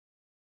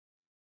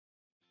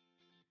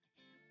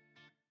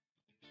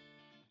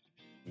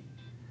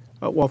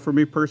Well, for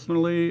me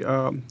personally,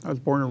 I was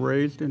born and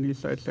raised in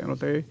Eastside San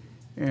Jose,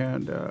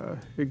 and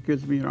it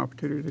gives me an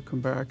opportunity to come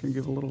back and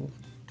give a little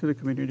to the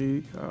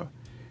community.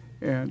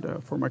 And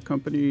for my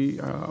company,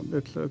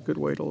 it's a good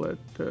way to let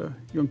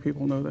young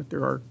people know that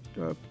there are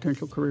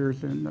potential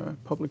careers in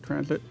public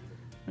transit,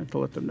 and to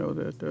let them know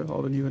that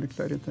all the new and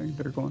exciting things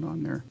that are going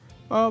on there.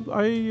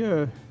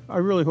 I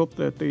really hope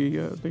that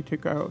they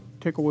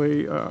take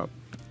away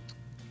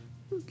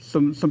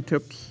some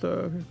tips.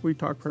 We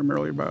talk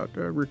primarily about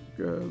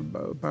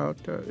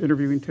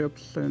interviewing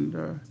tips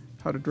and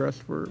how to dress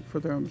for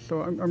them.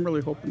 So I'm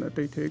really hoping that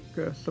they take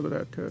some of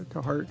that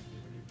to heart,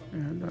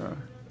 and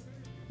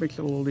makes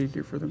it a little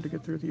easier for them to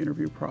get through the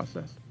interview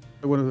process.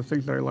 One of the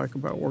things that I like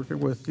about working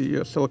with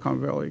the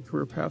Silicon Valley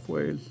Career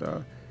Pathways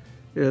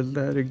is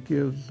that it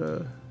gives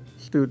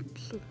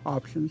students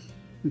options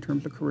in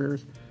terms of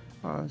careers,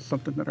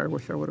 something that I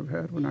wish I would have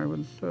had when I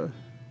was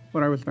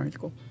in high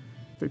school.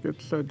 I think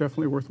it's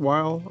definitely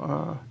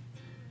worthwhile.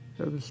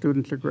 The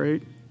students are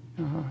great,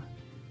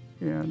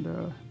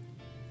 and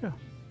yeah,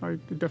 I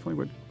definitely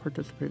would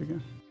participate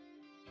again.